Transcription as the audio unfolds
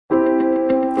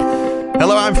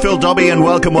Hello, I'm Phil Dobbie, and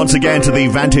welcome once again to the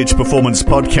Vantage Performance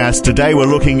Podcast. Today we're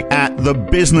looking at the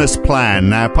business plan.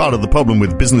 Now, part of the problem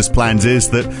with business plans is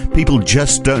that people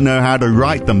just don't know how to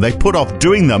write them. They put off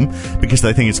doing them because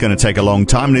they think it's going to take a long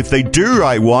time, and if they do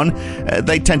write one,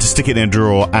 they tend to stick it in a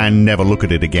drawer and never look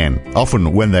at it again.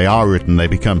 Often, when they are written, they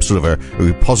become sort of a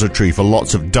repository for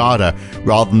lots of data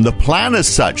rather than the plan as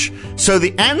such. So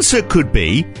the answer could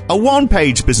be a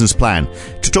one-page business plan.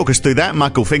 To talk us through that,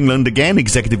 Michael Fingland, again,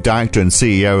 Executive Director and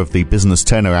CEO of the business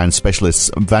turnaround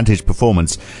specialist Vantage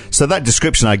Performance. So that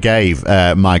description I gave,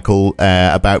 Michael,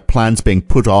 about plans being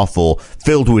put off or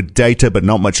filled with data but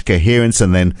not much coherence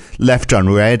and then left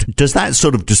unread, does that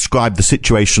sort of describe the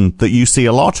situation that you see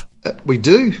a lot? We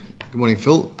do. Good morning,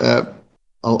 Phil.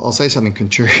 I'll say something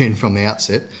contrarian from the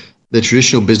outset. The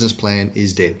traditional business plan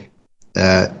is dead.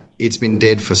 It's been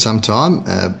dead for some time,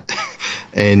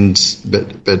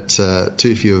 but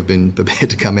too few have been prepared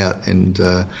to come out and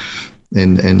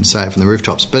say it from the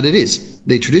rooftops. But it is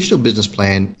the traditional business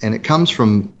plan, and it comes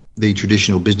from the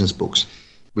traditional business books,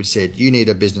 which said you need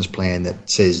a business plan that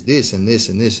says this and this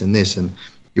and this and this, and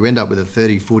you end up with a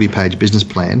 30, 40-page business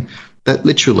plan that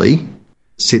literally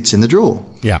sits in the drawer.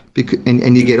 Yeah.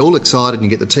 And you get all excited, and you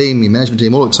get the team, your management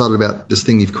team, all excited about this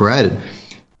thing you've created.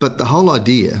 But the whole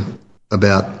idea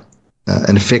about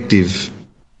an effective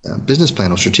business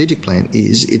plan or strategic plan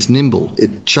is it's nimble.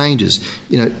 It changes.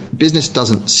 Business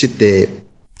doesn't sit there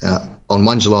on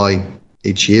 1 July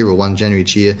each year or 1 January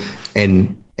each year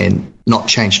and not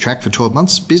change track for 12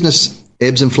 months. Business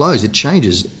ebbs and flows. It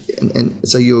changes. And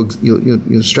so your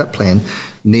strat plan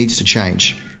needs to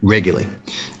change regularly.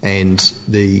 And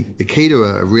the key to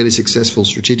a really successful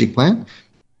strategic plan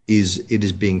is it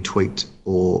is being tweaked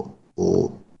or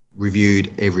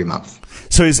reviewed every month.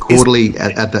 So quarterly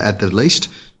at the least,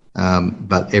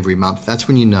 but every month. That's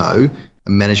when you know a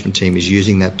management team is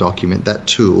using that document, that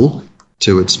tool,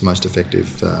 to its most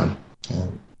effective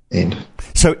end.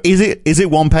 So is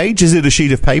it one page? Is it a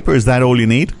sheet of paper? Is that all you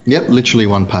need? Yep, literally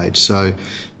one page. So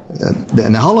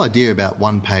and the whole idea about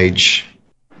one page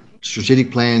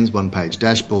strategic plans, one page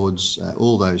dashboards,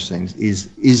 all those things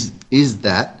is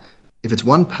that if it's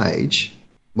one page.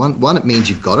 One, it means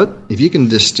you've got it. If you can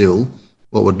distill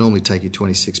what would normally take you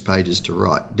 26 pages to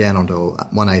write down onto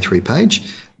one A3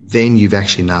 page, then you've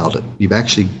actually nailed it. You've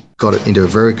actually got it into a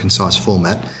very concise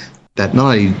format that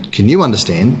not only can you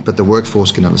understand, but the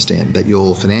workforce can understand, that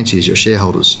your financiers, your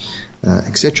shareholders,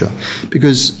 etc.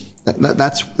 Because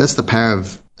that's the power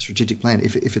of a strategic plan.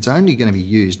 If it's only going to be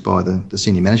used by the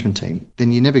senior management team,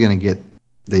 then you're never going to get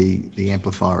the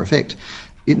amplifier effect.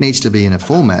 It needs to be in a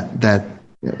format that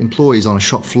employees on a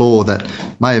shop floor that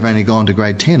may have only gone to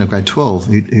grade 10 or grade 12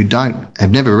 who have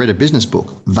never read a business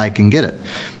book, they can get it.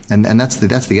 And that's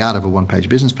the art of a one-page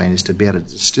business plan, is to be able to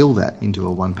distill that into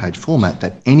a one-page format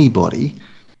that anybody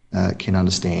can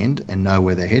understand and know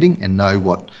where they're heading and know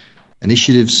what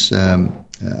initiatives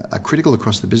are critical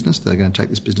across the business that are going to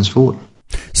take this business forward.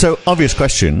 So, obvious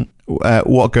question,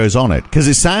 what goes on it? Because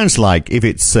it sounds like if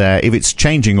it's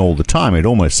changing all the time, it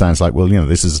almost sounds like, well,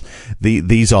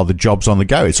 these are the jobs on the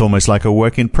go. It's almost like a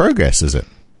work in progress, is it?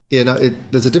 Yeah, no,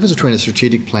 there's a difference between a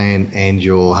strategic plan and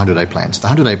your 100-day plans. The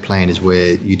 100-day plan is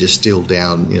where you distill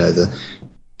down,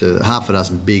 the half a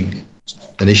dozen big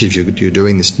initiatives you're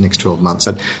doing this next 12 months.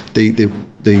 But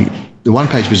the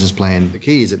one-page business plan, the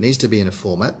key is it needs to be in a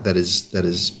format that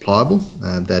is pliable,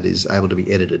 that is able to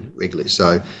be edited regularly.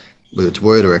 So whether it's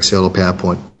Word or Excel or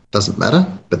PowerPoint, doesn't matter.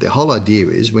 But the whole idea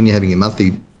is when you're having a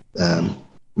monthly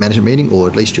management meeting, or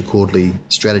at least your quarterly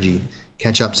strategy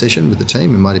catch-up session with the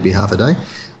team, it might be half a day,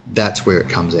 that's where it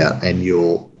comes out, and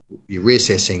you're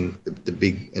reassessing the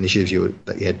big initiatives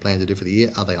that you had planned to do for the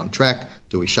year. Are they on track?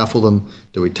 Do we shuffle them?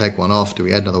 Do we take one off? Do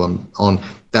we add another one on?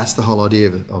 That's the whole idea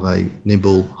of a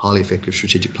nimble, highly effective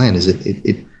strategic plan, is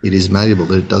it is malleable,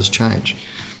 that it does change.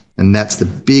 And that's the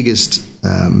biggest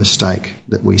mistake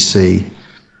that we see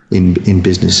in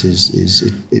businesses is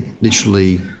it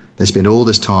literally, they spend all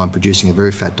this time producing a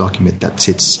very fat document that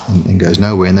sits and goes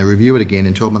nowhere, and they review it again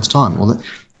in 12 months' time. Well,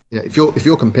 if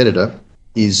your competitor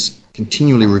is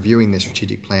continually reviewing their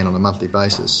strategic plan on a monthly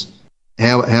basis,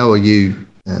 how are you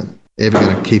ever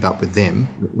going to keep up with them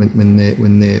when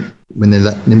they're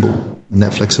that nimble and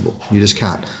that flexible? You just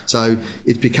can't. So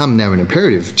it's become now an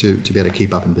imperative to be able to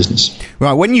keep up in business.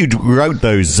 Right. When you wrote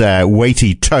those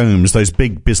weighty tomes, those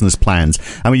big business plans,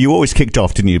 I mean, you always kicked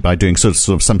off, didn't you, by doing sort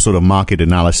of some sort of market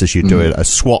analysis. You'd do a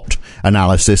SWOT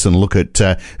analysis and look at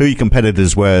who your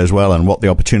competitors were as well, and what the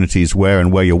opportunities were,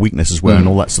 and where your weaknesses were, and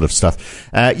all that sort of stuff.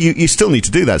 You still need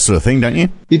to do that sort of thing, don't you?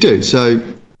 You do. So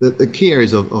the key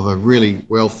areas of a really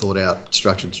well thought out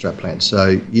structured strat plan.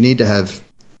 So you need to have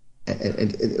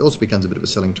it also becomes a bit of a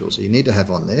selling tool. So you need to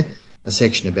have on there a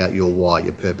section about your why,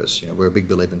 your purpose. We're a big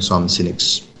believer in Simon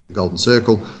Sinek's Golden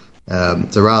Circle.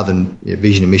 So rather than your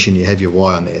vision and mission, you have your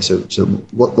why on there. So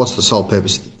what's the sole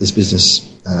purpose this business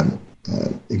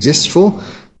exists for?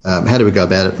 How do we go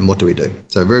about it, and what do we do?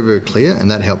 So very, very clear,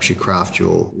 and that helps you craft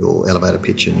your elevator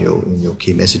pitch and your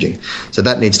key messaging. So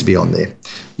that needs to be on there.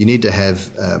 You need to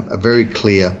have a very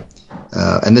clear,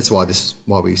 and that's why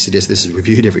we suggest this is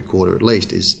reviewed every quarter at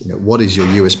least. Is what is your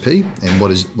USP and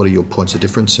what are your points of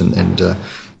difference and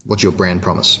what's your brand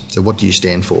promise? So what do you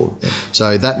stand for?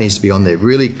 So that needs to be on there,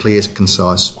 really clear,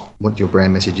 concise. What your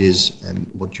brand message is and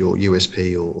what your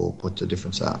USP or points of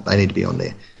difference are. They need to be on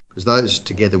there. Because those,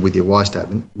 together with your why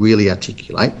statement, really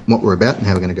articulate what we're about and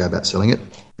how we're going to go about selling it,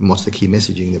 and what's the key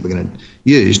messaging that we're going to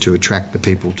use to attract the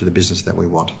people to the business that we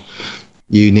want.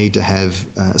 You need to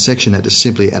have a section that just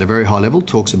simply, at a very high level,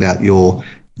 talks about your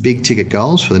big ticket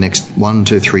goals for the next 1,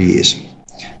 2, 3 years.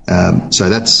 So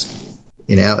that's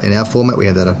in our format. We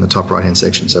have that up in the top right hand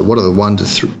section. So what are the 1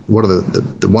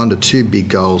 to 2 big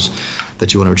goals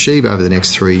that you want to achieve over the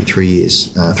next 3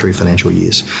 years, 3 financial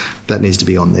years? That needs to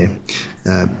be on there.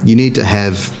 You need to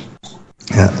have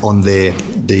on there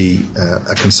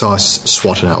a concise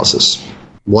SWOT analysis.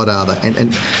 What are the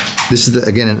and this is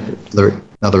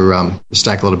another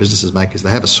mistake a lot of businesses make is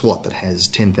they have a SWOT that has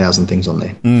 10,000 things on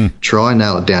there. Try and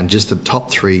nail it down, just the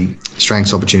top 3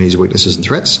 strengths, opportunities, weaknesses and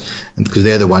threats, and because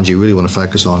they're the ones you really want to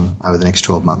focus on over the next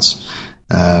 12 months.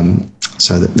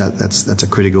 So that's a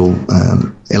critical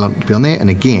element to be on there. And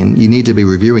again, you need to be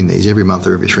reviewing these every month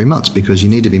or every 3 months, because you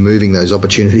need to be moving those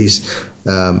opportunities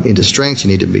into strengths.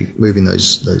 You need to be moving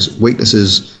those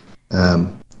weaknesses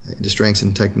into strengths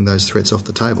and taking those threats off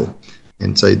the table.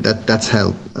 And so that's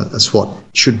how a SWOT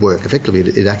should work effectively.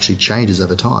 It actually changes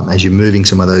over time as you're moving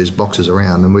some of those boxes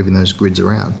around and moving those grids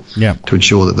around to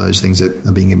ensure that those things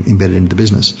are being embedded into the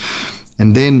business.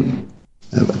 And then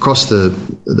across the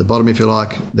bottom, if you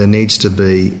like, there needs to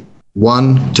be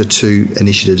 1 to 2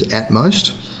 initiatives at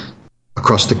most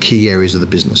across the key areas of the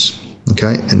business.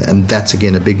 Okay, and that's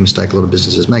again a big mistake a lot of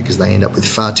businesses make, is they end up with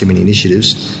far too many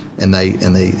initiatives and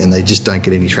they just don't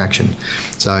get any traction.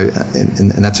 So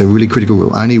and that's a really critical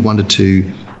rule. Only 1 to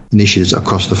 2 initiatives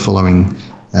across the following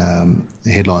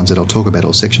headlines that I'll talk about,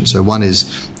 or sections. So one is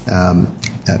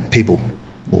people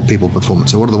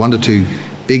performance. So what are the 1 to 2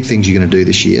 big things you're going to do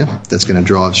this year that's going to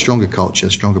drive stronger culture,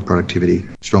 stronger productivity,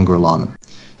 stronger alignment?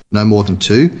 No more than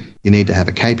 2. You need to have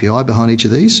a KPI behind each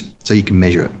of these so you can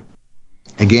measure it.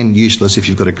 Again, useless if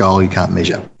you've got a goal you can't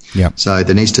measure. So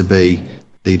there needs to be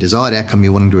the desired outcome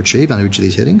you're wanting to achieve under each of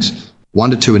these headings,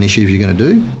 1 to 2 initiatives you're going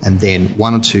to do, and then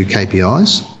 1 or 2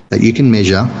 KPIs that you can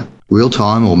measure real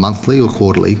time or monthly or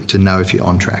quarterly to know if you're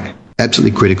on track.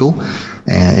 Absolutely critical.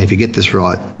 And if you get this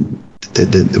right,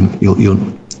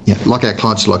 you'll like our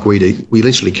clients, like we do, we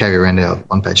literally carry around our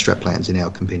one-page strat plans in our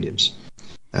compendiums.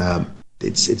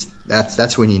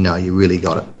 That's when you know you really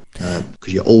got it.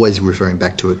 Because you're always referring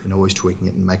back to it and always tweaking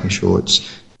it and making sure it's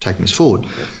taking us forward.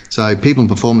 So people and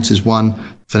performance is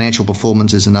one, financial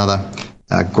performance is another,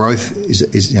 growth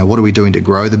is what are we doing to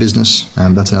grow the business?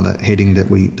 That's another heading that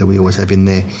we always have in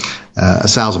there. A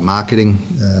sales and marketing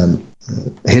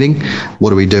heading,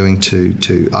 what are we doing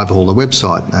to overhaul the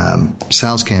website?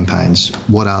 Sales campaigns,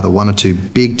 what are the 1 or 2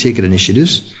 big ticket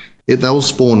initiatives? They'll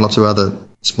spawn lots of other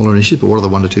smaller initiatives, but what are the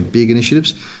 1 or 2 big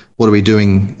initiatives? What are we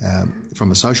doing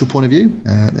from a social point of view?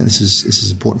 And this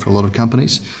is important for a lot of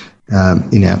companies.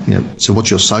 So what's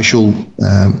your social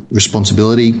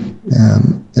responsibility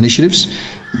initiatives?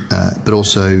 But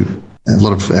also a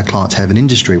lot of our clients have an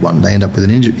industry one. They end up with an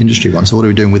industry one. So what are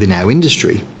we doing within our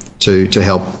industry to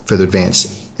help further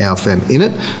advance our firm in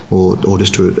it, or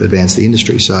just to advance the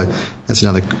industry? So that's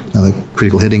another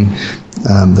critical heading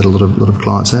that a lot of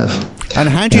clients have. And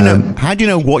how do you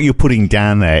know what you're putting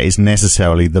down there is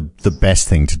necessarily the best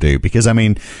thing to do? Because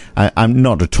I'm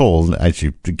not at all, as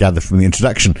you gather from the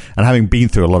introduction, and having been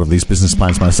through a lot of these business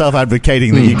plans myself,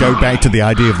 advocating that you go back to the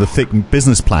idea of the thick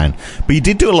business plan. But you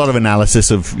did do a lot of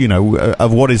analysis of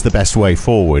what is the best way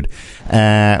forward.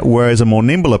 Whereas a more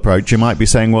nimble approach, you might be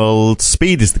saying, well,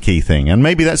 speed is the key thing, and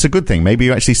maybe that's a good thing. Maybe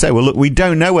you actually say, well, look, we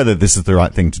don't know whether this is the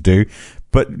right thing to do.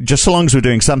 But just so long as we're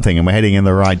doing something and we're heading in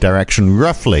the right direction,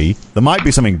 roughly, there might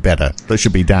be something better that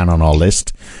should be down on our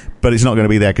list, but it's not going to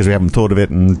be there because we haven't thought of it.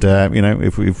 And,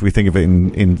 if we think of it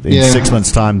in 6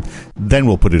 months' time, then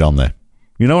we'll put it on there.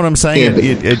 You know what I'm saying?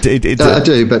 I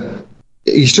do, but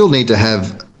you still need to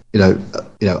have,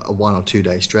 a 1 or 2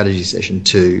 day strategy session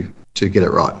to get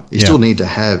it right. You still need to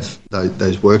have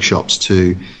those workshops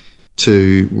to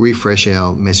refresh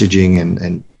our messaging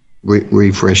and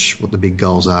refresh what the big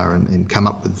goals are and come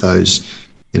up with those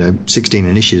 16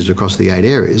 initiatives across the 8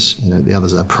 areas. The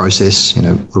others are process,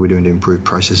 what are we doing to improve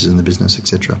processes in the business,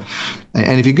 etc.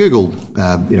 And if you Google,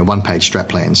 one-page strat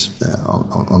plans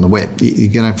on the web,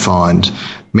 you're going to find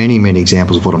many, many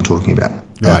examples of what I'm talking about.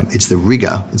 Right. It's the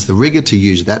rigor to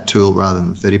use that tool rather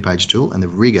than the 30-page tool, and the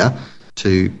rigor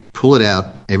to pull it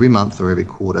out every month or every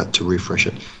quarter to refresh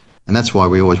it. And that's why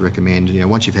we always recommend,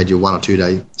 once you've had your 1 or 2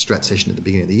 day strat session at the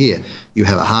beginning of the year, you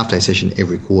have a half-day session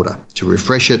every quarter to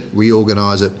refresh it,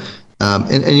 reorganise it.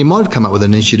 And you might have come up with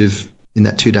an initiative in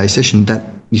that 2 day session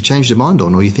that you changed your mind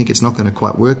on, or you think it's not going to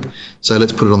quite work, so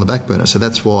let's put it on the back burner. So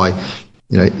that's why,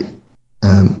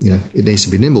 it needs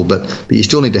to be nimble, but you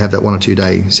still need to have that 1 or 2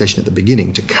 day session at the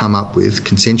beginning to come up with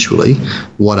consensually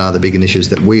what are the big initiatives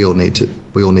that we all need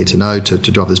to know to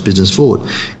drive this business forward.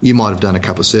 You might have done a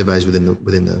couple of surveys within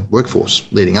the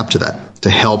workforce leading up to that to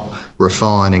help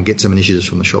refine and get some initiatives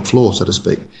from the shop floor, so to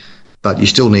speak. But you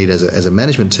still need, as a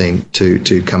management team,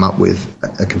 to come up with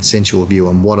a consensual view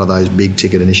on what are those big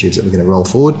ticket initiatives that we're going to roll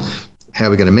forward, how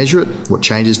are we going to measure it, what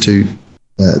changes to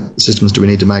systems do we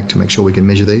need to make sure we can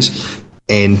measure these.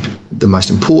 And the most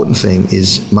important thing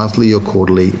is monthly or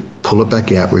quarterly, pull it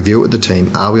back out, review it with the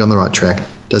team. Are we on the right track?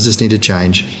 Does this need to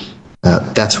change?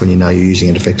 That's when you know you're using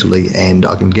it effectively. And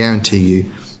I can guarantee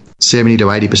you 70 to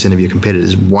 80% of your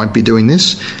competitors won't be doing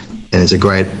this. And it's a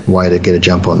great way to get a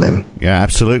jump on them. Yeah,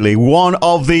 absolutely. One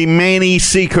of the many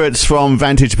secrets from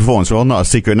Vantage Performance. Well, not a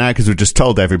secret now because we've just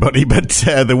told everybody, but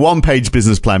the one-page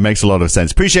business plan makes a lot of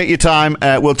sense. Appreciate your time.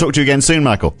 We'll talk to you again soon,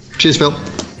 Michael. Cheers, Phil.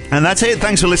 And that's it.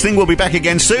 Thanks for listening. We'll be back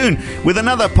again soon with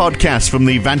another podcast from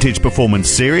the Vantage Performance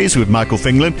series with Michael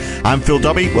Fingland. I'm Phil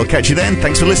Dobbie. We'll catch you then.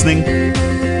 Thanks for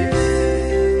listening.